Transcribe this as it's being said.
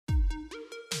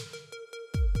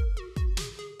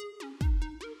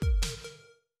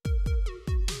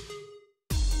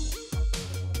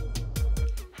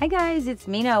Hi guys, it's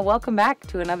Mina. Welcome back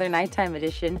to another nighttime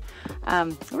edition.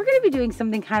 We're going to be doing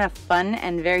something kind of fun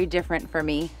and very different for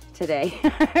me today,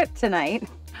 tonight.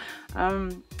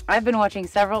 I've been watching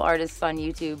several artists on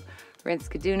YouTube.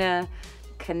 Rinske Douna,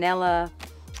 Kanella,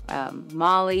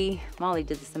 Molly. Molly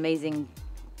did this amazing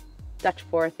Dutch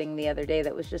pour thing the other day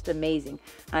that was just amazing.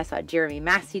 And I saw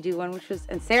Masse do one,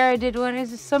 and Sarah did one. There's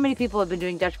just so many people have been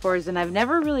doing Dutch pours, and I've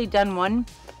never really done one.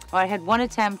 Well, I had one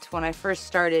attempt when I first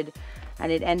started,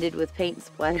 and it ended with paint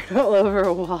splattered all over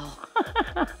a wall.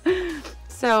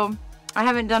 So I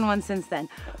haven't done one since then.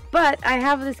 But I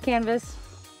have this canvas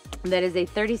that is a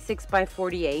 36 by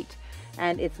 48,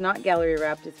 and it's not gallery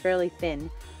wrapped. It's fairly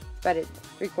thin, but it's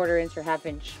 3/4 inch or 1/2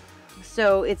 inch.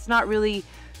 So it's not really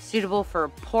suitable for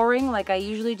pouring like I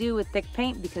usually do with thick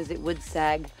paint because it would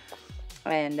sag.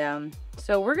 And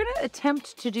so we're gonna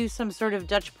attempt to do some sort of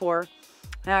Dutch pour.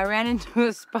 Now I ran into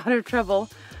a spot of trouble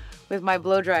with my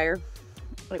blow dryer.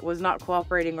 It was not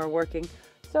cooperating or working.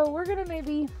 So we're gonna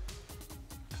maybe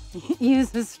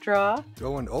use a straw.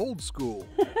 Going old school.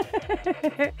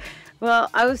 Well,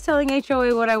 I was telling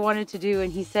HOA what I wanted to do,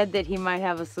 and he said that he might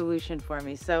have a solution for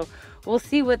me. So we'll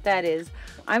see what that is.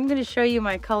 I'm gonna show you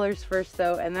my colors first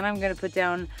though, and then I'm gonna put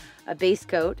down a base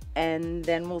coat, and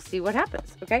then we'll see what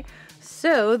happens, okay?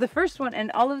 So the first one,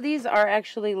 and all of these are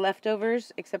actually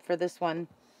leftovers, except for this one,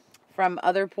 from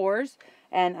other pours.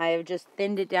 And I have just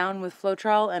thinned it down with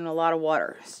Floetrol and a lot of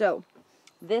water. So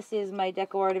this is my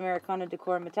Deco Art Americana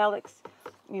Decor Metallics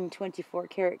in 24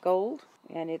 karat gold.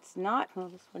 And it's not, well,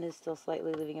 this one is still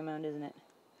slightly leaving a mound, isn't it?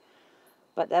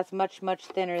 But that's much, much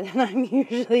thinner than I'm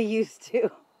usually used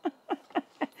to.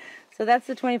 So that's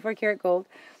the 24 karat gold.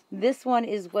 This one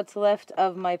is what's left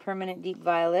of my permanent deep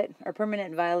violet, or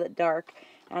permanent violet dark.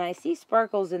 And I see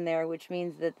sparkles in there, which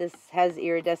means that this has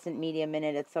iridescent medium in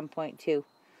it at some point too.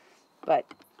 But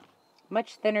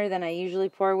much thinner than I usually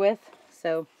pour with,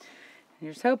 so I'm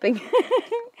just hoping.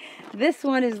 This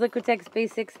one is Liquitex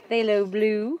Basics Phthalo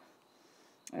Blue,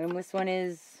 and this one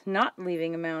is not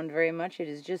leaving a mound very much. It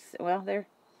is just, well, they're,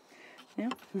 you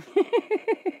know,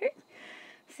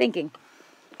 sinking.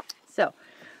 So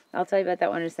I'll tell you about that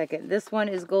one in a second. This one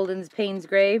is Golden's Payne's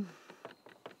Gray.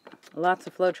 Lots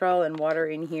of Floetrol and water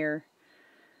in here.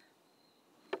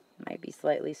 Might be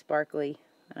slightly sparkly.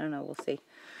 I don't know, we'll see.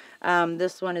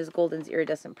 This one is Golden's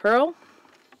Iridescent Pearl.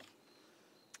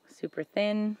 Super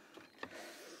thin.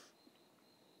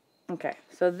 Okay,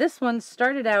 so this one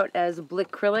started out as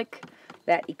Acrylic,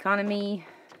 that economy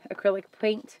acrylic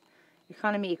paint.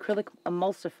 Economy acrylic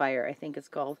emulsifier, I think it's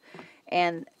called.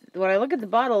 And when I look at the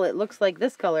bottle, it looks like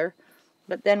this color.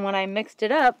 But then when I mixed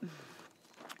it up,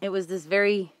 it was this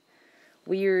very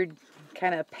weird,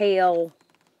 kind of pale,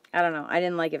 I don't know, I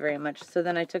didn't like it very much. So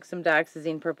then I took some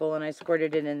dioxazine purple and I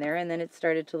squirted it in there, and then it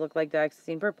started to look like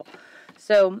dioxazine purple.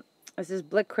 So this is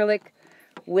Acrylic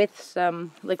with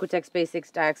some Liquitex Basics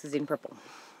dioxazine purple.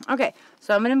 Okay,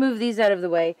 so I'm going to move these out of the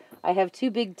way. I have 2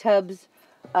 big tubs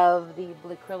of the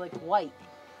Acrylic white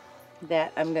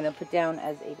that I'm going to put down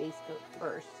as a base coat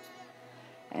first.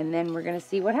 And then we're going to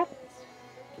see what happens.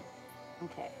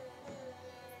 Okay.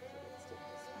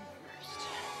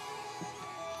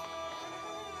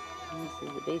 This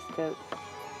is the base coat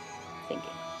thinking.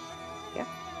 Yeah?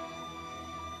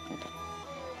 Okay.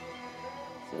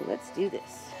 So let's do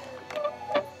this.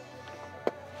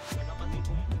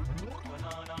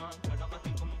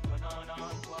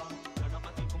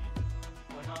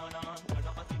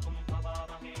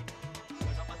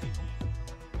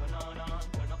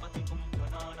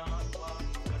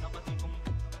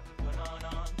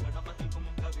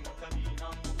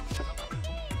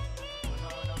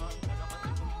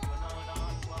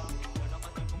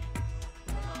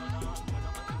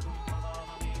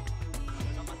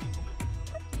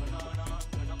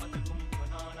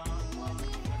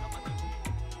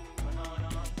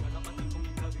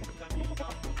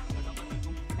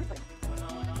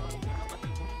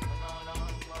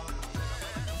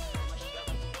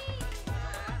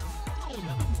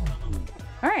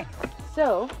 Alright,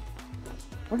 so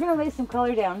we're going to lay some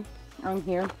color down on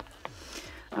here.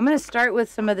 I'm going to start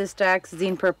with some of this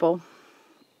dioxazine purple.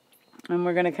 And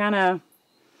we're going to kind of,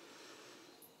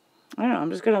 I don't know,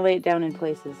 I'm just going to lay it down in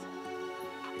places.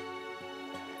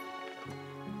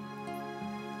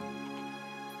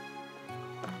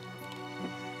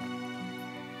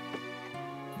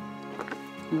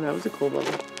 Ooh, that was a cool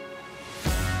bubble.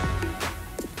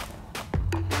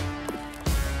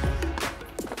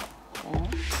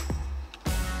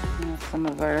 Some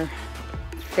of our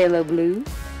phthalo blue.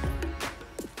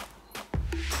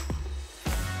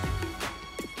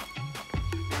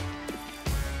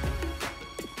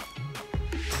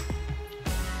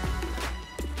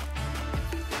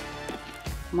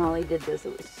 Molly did this.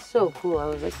 It was so cool. I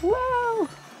was like, wow.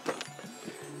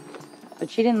 But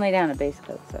she didn't lay down a base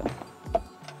coat, so.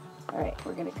 All right,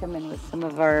 we're gonna come in with some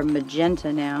of our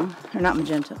magenta now. Or not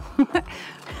magenta.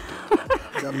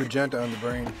 Got magenta on the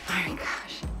brain. Oh my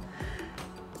gosh.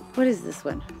 What is this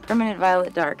one? Permanent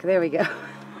Violet Dark. There we go.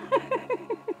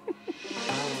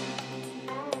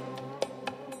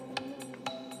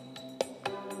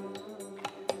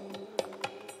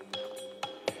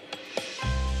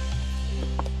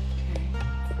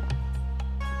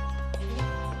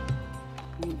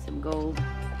 Need some gold.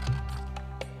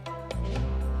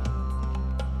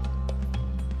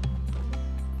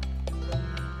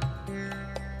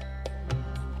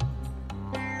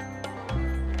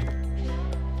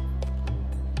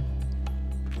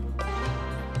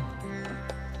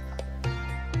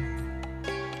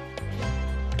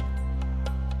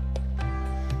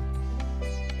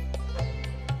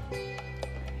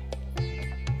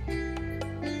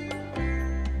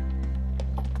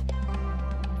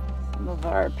 Of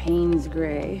our Payne's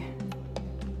Gray.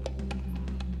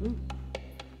 Ooh,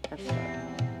 that's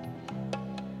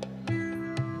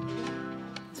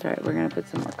right, we're gonna put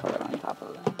some more color on top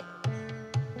of that.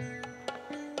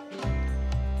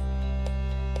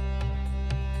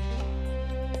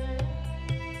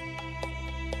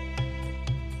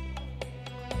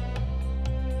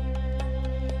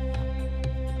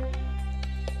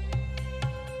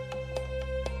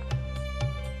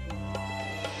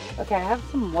 Okay, I have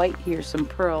some white here, some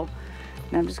pearl,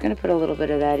 and I'm just going to put a little bit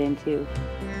of that in too.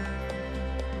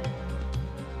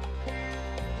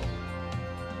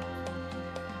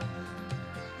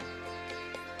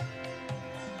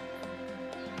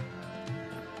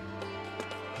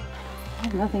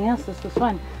 If nothing else, this was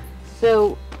fun.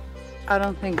 So, I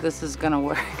don't think this is going to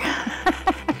work.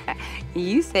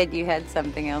 You said you had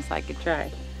something else I could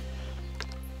try.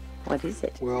 What is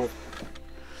it? Well,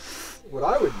 what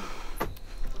I would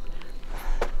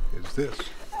is this.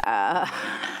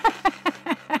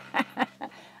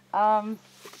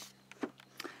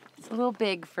 It's a little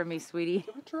big for me, sweetie.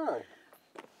 Give it a try.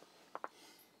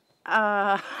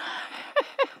 All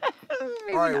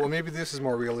right, well maybe this is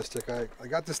more realistic. I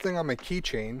got this thing on my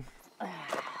keychain.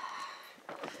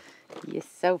 You're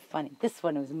so funny. This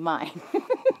one was mine.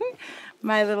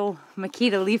 My little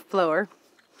Makita leaf blower.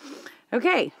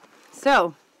 Okay,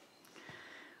 so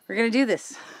we're gonna do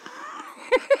this.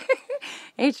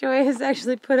 HOA has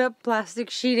actually put up plastic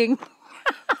sheeting,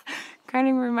 kind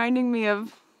of reminding me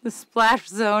of the splash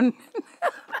zone.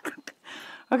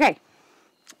 Okay,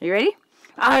 are you ready?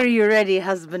 Are you ready,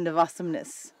 husband of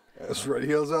awesomeness? As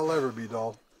ready as I'll ever be,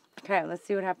 doll. Okay, let's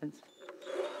see what happens.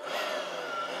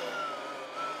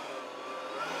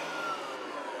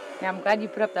 Yeah, I'm glad you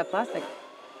put up that plastic.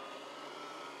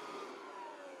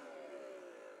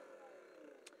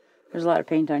 There's a lot of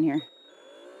paint on here.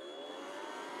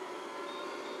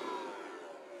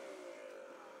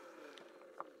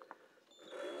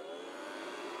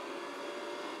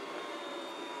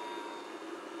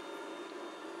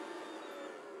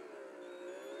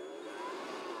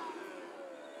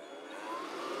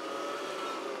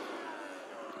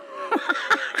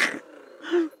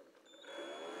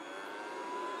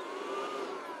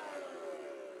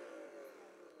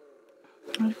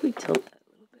 What if we tilt that a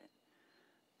little bit?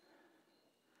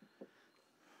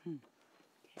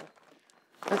 Okay.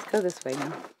 Let's go this way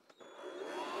now.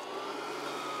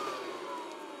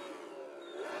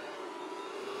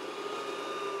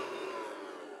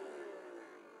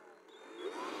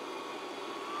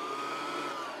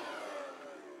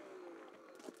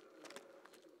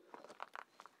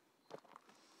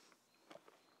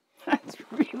 That's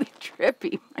really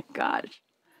trippy, my gosh.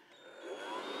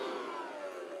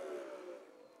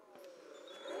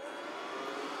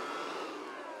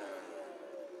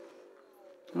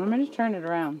 I'm going to turn it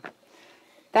around.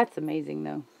 That's amazing,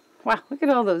 though. Wow, look at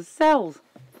all those cells.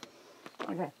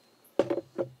 Okay.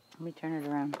 Let me turn it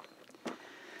around.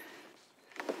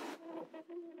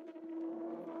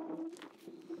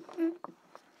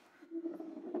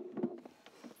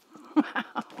 Wow.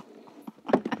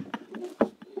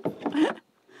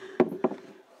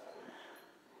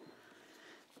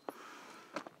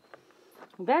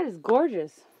 That is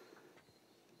gorgeous.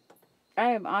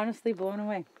 I am honestly blown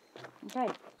away. Okay.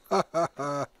 No!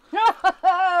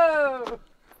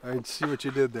 I see what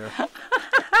you did there.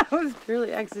 That was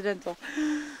truly accidental,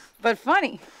 but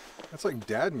funny. That's like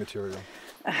dad material.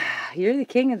 You're the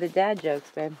king of the dad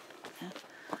jokes, babe.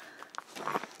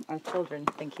 Our children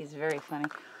think he's very funny.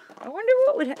 I wonder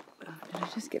what would happen. Oh, did I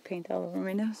just get paint all over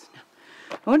my nose? No.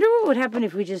 I wonder what would happen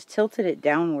if we just tilted it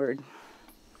downward.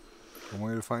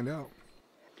 One way to find out.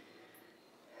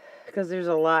 because there's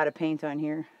a lot of paint on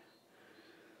here.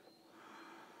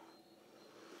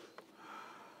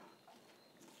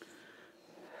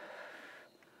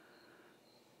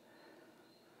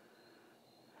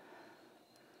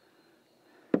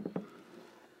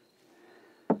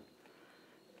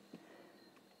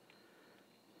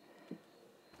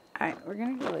 Alright, we're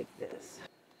gonna go like this.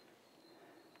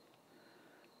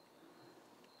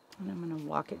 And I'm gonna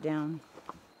walk it down.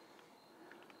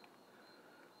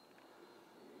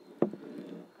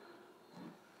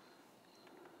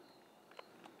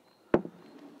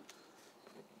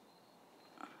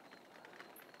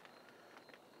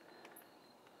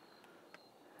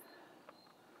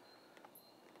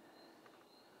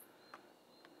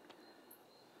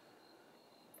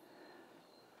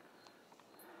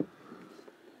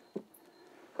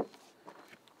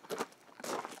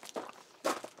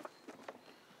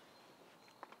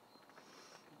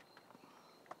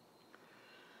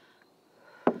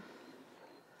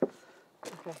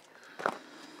 Okay.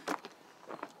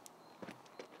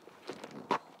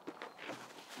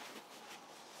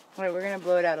 All right, we're gonna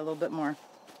blow it out a little bit more.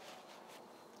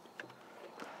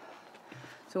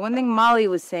 So one thing Molly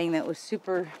was saying that was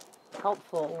super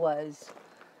helpful was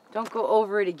don't go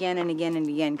over it again and again and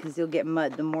again because you'll get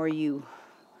mud the more you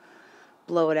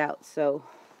blow it out. So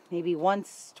maybe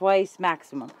once, twice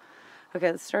maximum.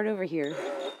 Okay, let's start over here.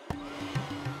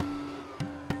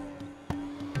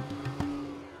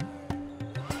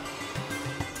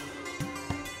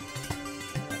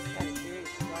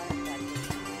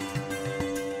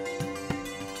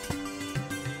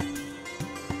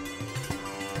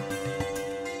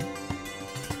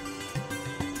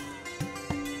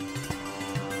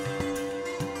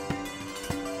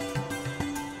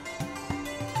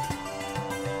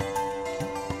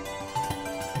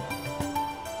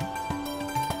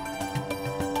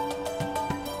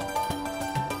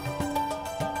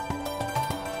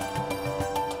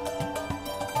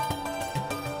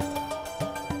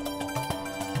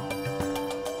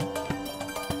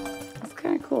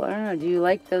 Cool. I don't know. Do you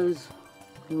like those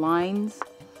lines?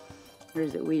 Or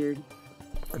is it weird?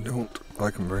 I don't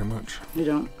like them very much. You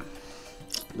don't?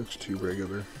 Looks too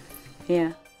regular.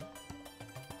 Yeah.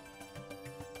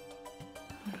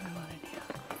 What do I want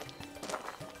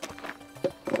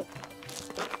to do?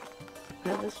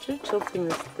 Now let's try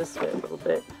tilting this way a little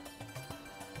bit.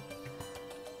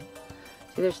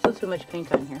 See, there's still too much paint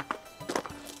on here.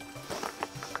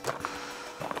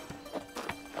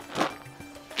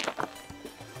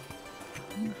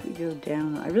 Go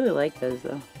down. I really like those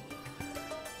though.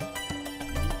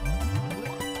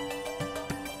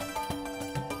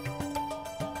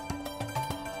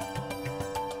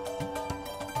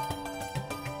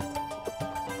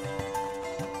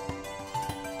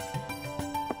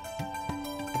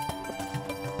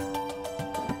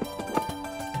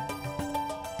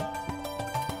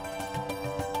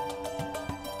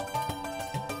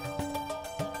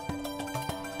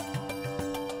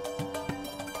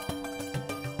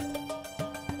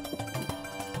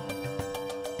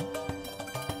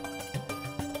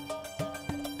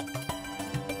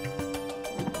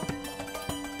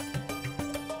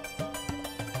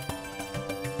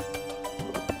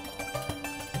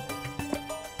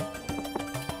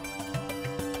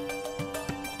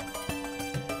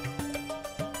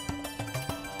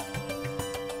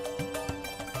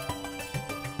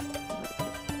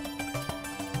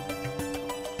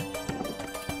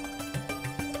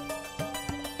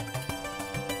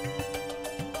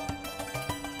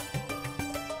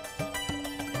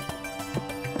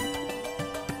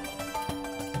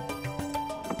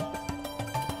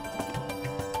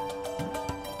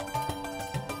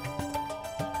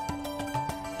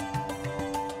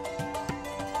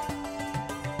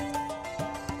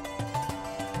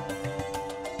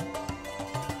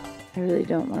 I really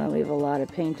don't want to leave a lot of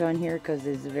paint on here because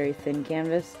it's a very thin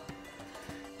canvas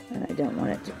and I don't want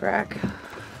it to crack,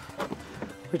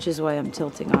 which is why I'm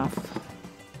tilting off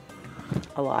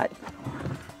a lot.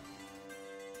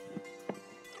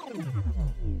 What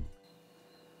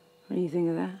do you think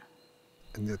of that?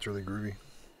 I think that's really groovy.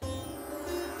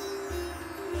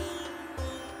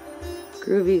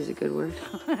 Groovy is a good word.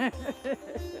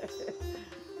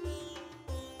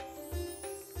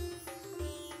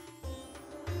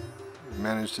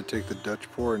 Managed to take the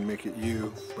Dutch pour and make it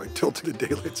you by tilting the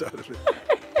daylights out of it.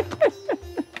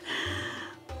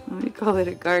 Let me call it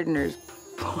a gardener's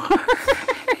pour.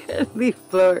 Leaf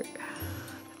blower.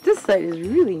 This side is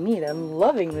really neat. I'm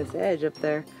loving this edge up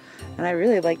there. And I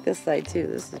really like this side too.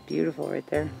 This is beautiful right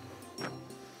there.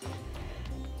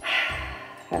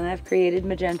 And I've created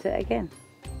magenta again.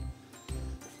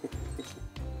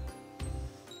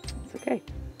 It's okay.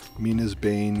 Mina's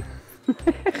bane.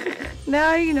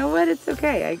 No, you know what? It's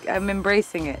okay. I'm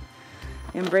embracing it.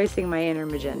 Embracing my inner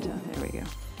magenta. There we go.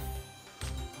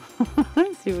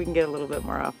 Let's see if we can get a little bit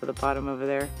more off of the bottom over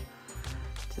there.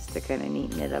 Just to kind of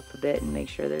neaten it up a bit and make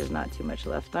sure there's not too much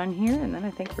left on here. And then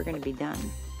I think we're going to be done.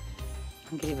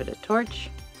 I'm going to give it a torch.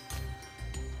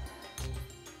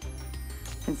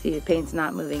 And see, the paint's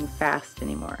not moving fast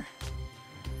anymore.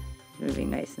 It's moving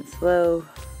nice and slow.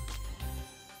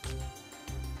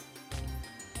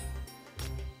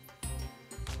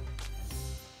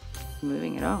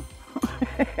 Moving it all.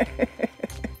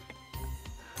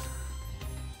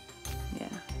 Yeah.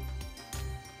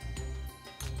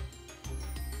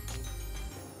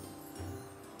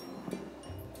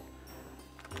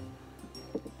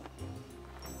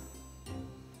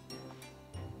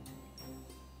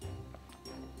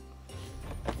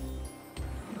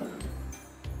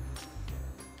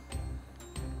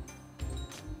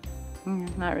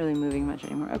 Not really moving much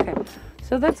anymore. Okay,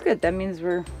 so that's good. That means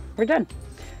we're done.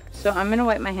 So I'm gonna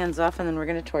wipe my hands off and then we're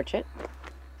gonna torch it,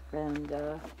 and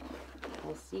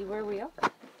we'll see where we are.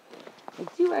 I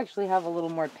do actually have a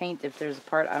little more paint. If there's a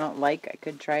part I don't like, I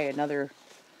could try another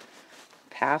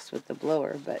pass with the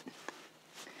blower, but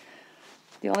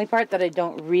the only part that I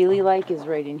don't really like is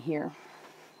right in here.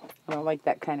 I don't like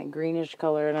that kind of greenish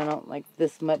color, and I don't like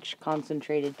this much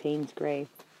concentrated Payne's gray.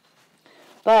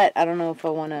 But I don't know if I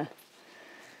want to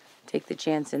take the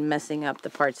chance in messing up the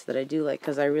parts that I do like,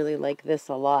 because I really like this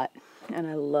a lot. And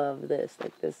I love this.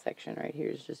 Like, this section right here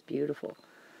is just beautiful.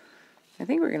 I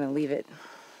think we're going to leave it.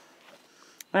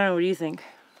 I don't know, what do you think?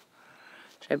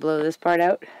 Should I blow this part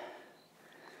out?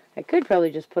 I could probably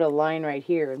just put a line right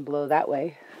here and blow that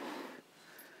way.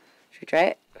 Should we try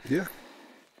it? Yeah.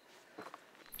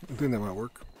 I think that might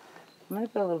work. I'm going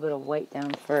to put a little bit of white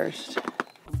down first.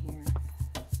 Here.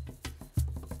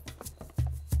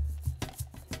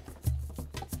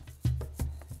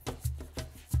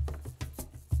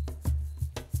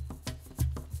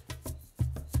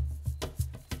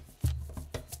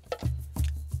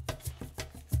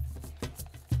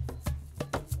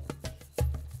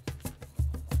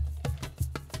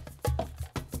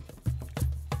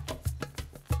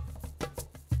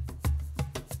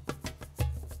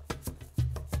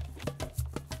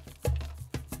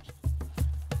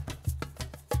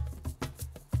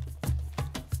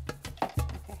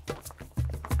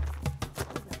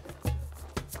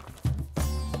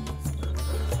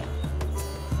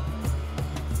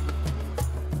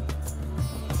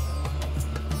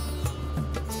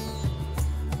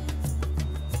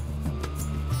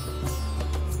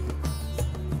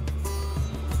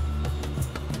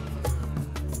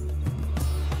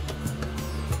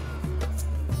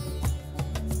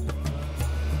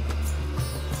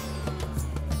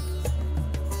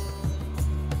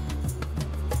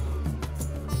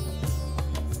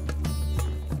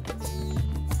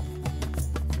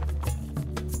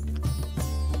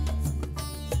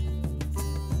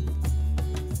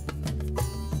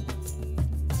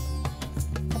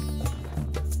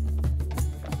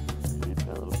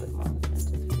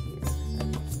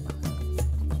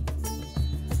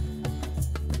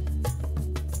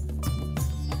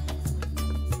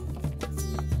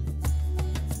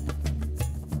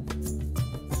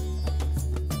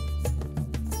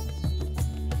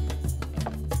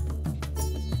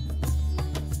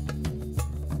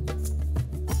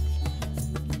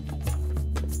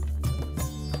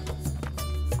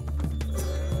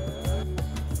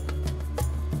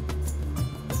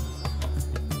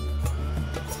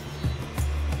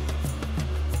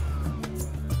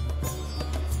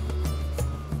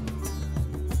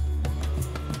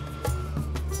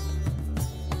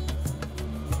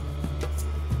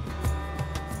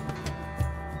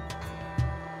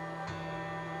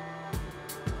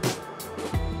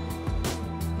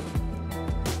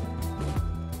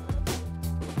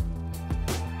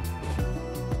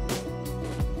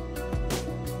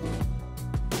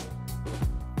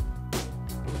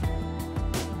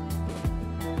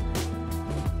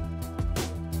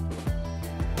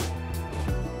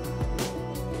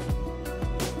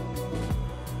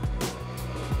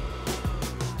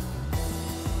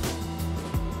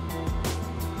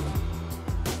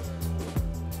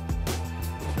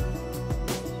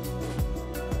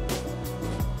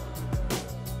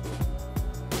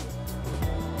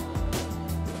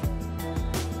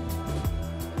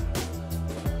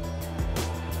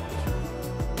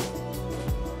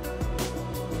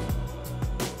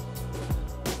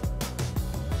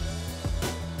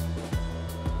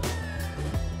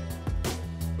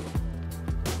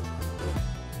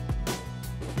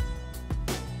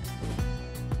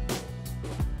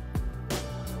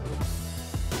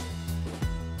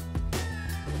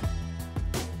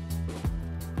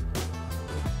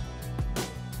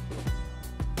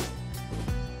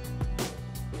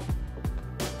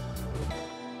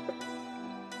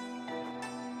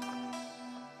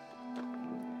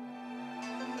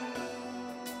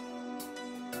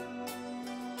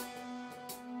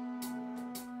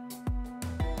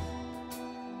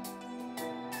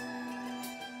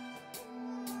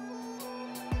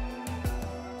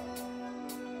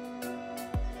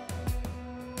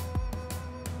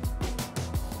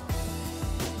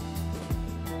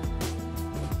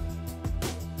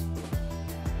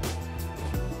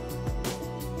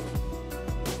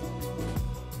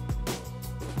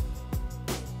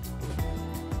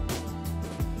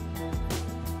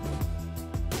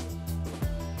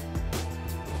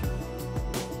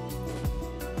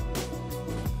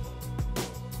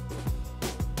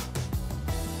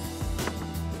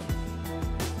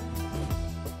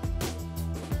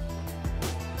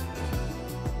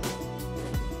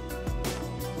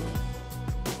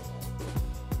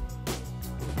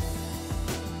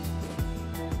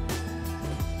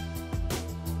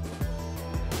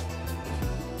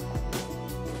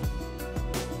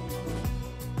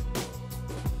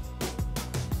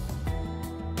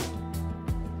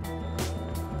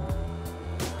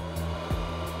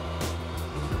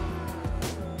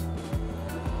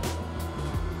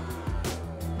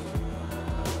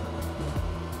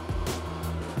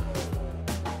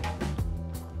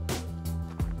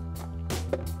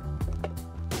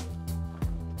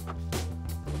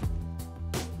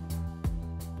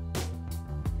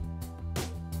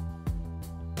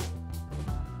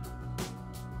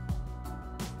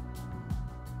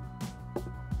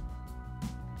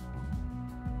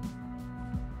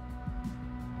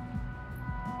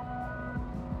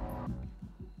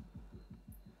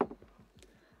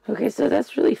 Okay, so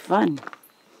that's really fun.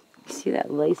 You see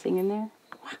that lacing in there?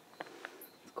 Wow.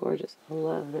 It's gorgeous. I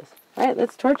love this. All right,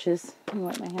 let's torch this. Let me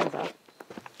wipe my hands off.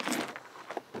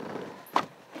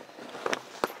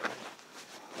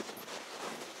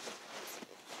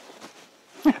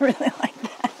 I really like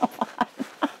that a lot.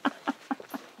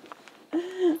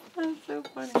 That's so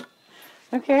funny.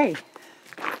 Okay.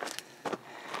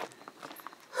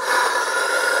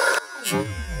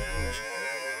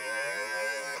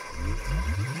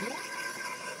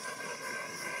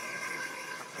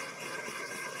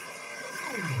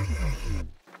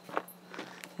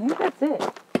 I think that's it.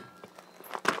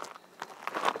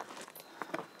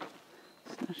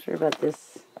 Just not sure about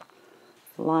this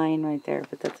line right there,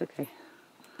 but that's okay.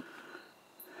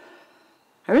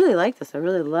 I really like this. I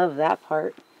really love that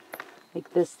part.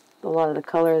 Like this, a lot of the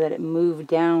color that it moved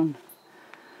down.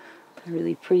 A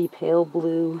really pretty pale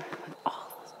blue. With all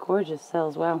those gorgeous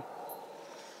cells. Wow.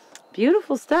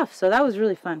 Beautiful stuff. So that was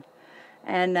really fun.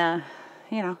 And,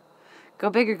 you know,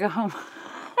 go big or go home.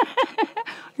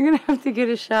 You're going to have to get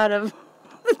a shot of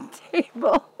the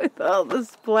table with all the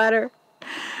splatter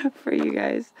for you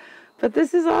guys. But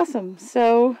this is awesome.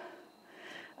 So,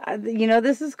 you know,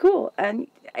 this is cool. And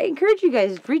I encourage you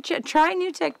guys, try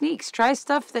new techniques. Try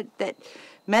stuff that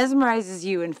mesmerizes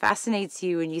you and fascinates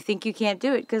you and you think you can't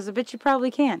do it, because I bet you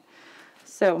probably can.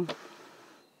 So,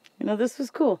 you know, this was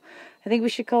cool. I think we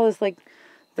should call this like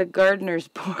the gardener's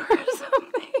pour or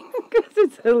something, because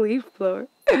it's a leaf blower.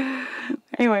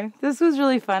 Anyway, this was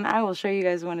really fun. I will show you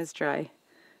guys when it's dry.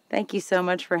 Thank you so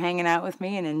much for hanging out with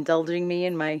me and indulging me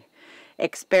in my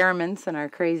experiments and our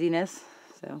craziness.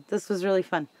 So this was really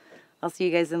fun. I'll see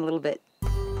you guys in a little bit.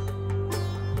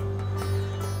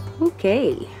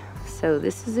 Okay, so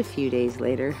this is a few days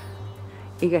later.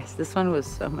 You guys, this one was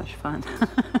so much fun.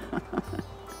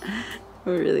 It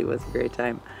really was a great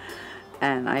time.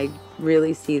 And I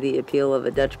really see the appeal of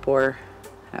a Dutch pour.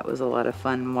 That was a lot of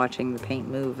fun watching the paint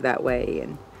move that way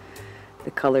and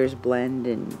the colors blend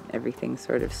and everything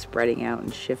sort of spreading out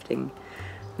and shifting.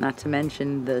 Not to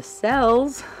mention the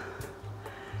cells.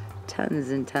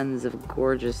 Tons and tons of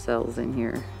gorgeous cells in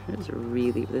here. This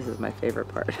is my favorite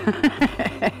part.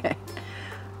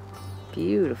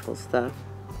 Beautiful stuff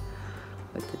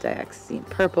with the dioxazine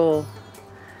purple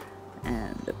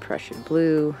and the Prussian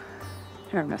blue.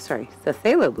 Or no, sorry, the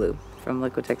phthalo blue from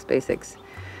Liquitex Basics.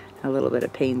 A little bit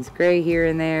of Payne's gray here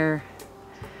and there.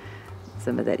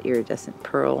 Some of that iridescent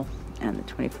pearl and the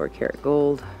 24 karat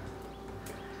gold.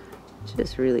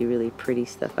 Just really, really pretty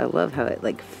stuff. I love how it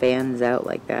like fans out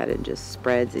like that and just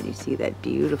spreads, and you see that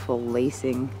beautiful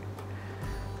lacing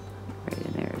right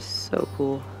in there. Is so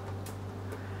cool.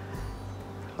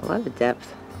 A lot of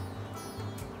depth.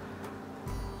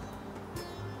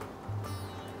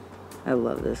 I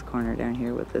love this corner down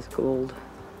here with this gold.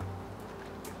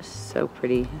 So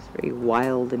pretty. It's very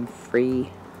wild and free.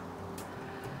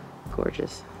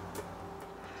 Gorgeous.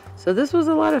 So this was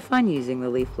a lot of fun using the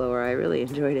leaf blower. I really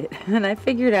enjoyed it. And I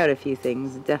figured out a few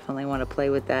things. Definitely want to play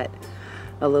with that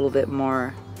a little bit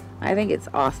more. I think it's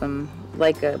awesome.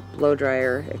 Like a blow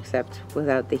dryer, except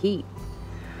without the heat,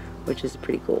 which is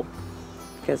pretty cool.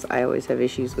 Because I always have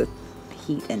issues with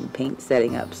heat and paint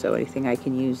setting up. So anything I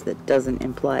can use that doesn't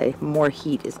imply more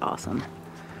heat is awesome.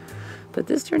 But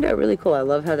this turned out really cool. I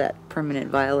love how that permanent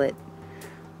violet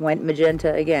went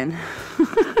magenta again.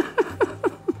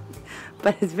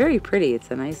 But it's very pretty.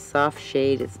 It's a nice soft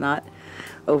shade. It's not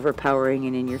overpowering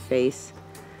and in your face.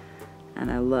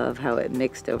 And I love how it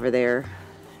mixed over there.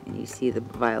 And you see the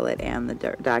violet and the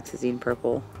dioxazine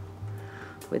purple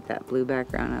with that blue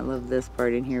background. I love this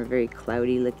part in here. Very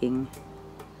cloudy looking.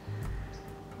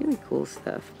 Really cool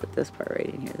stuff. But this part right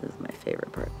in here, this is my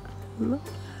favorite part. I love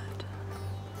that.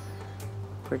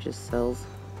 Gorgeous cells.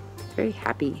 Very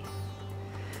happy.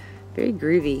 Very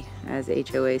groovy, as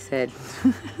HOA said.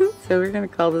 So we're going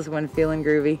to call this one Feelin'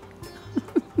 Groovy.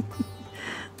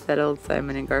 That old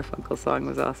Simon and Garfunkel song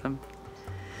was awesome.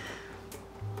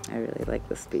 I really like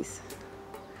this piece.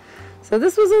 So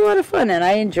this was a lot of fun, and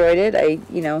I enjoyed it.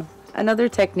 You know, another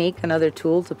technique, another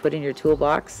tool to put in your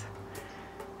toolbox.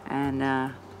 And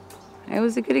it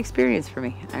was a good experience for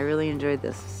me. I really enjoyed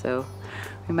this. So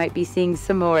we might be seeing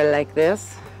some more like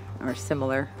this, or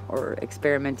similar, or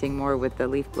experimenting more with the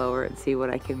leaf blower and see what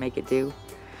I can make it do,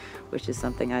 which is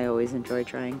something I always enjoy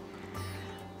trying.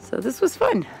 So this was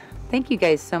fun. Thank you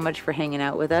guys so much for hanging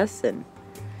out with us and,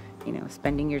 you know,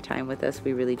 spending your time with us.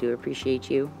 We really do appreciate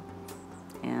you.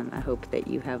 And I hope that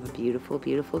you have a beautiful,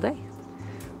 beautiful day.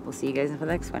 We'll see you guys in the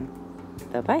next one.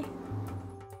 Bye-bye.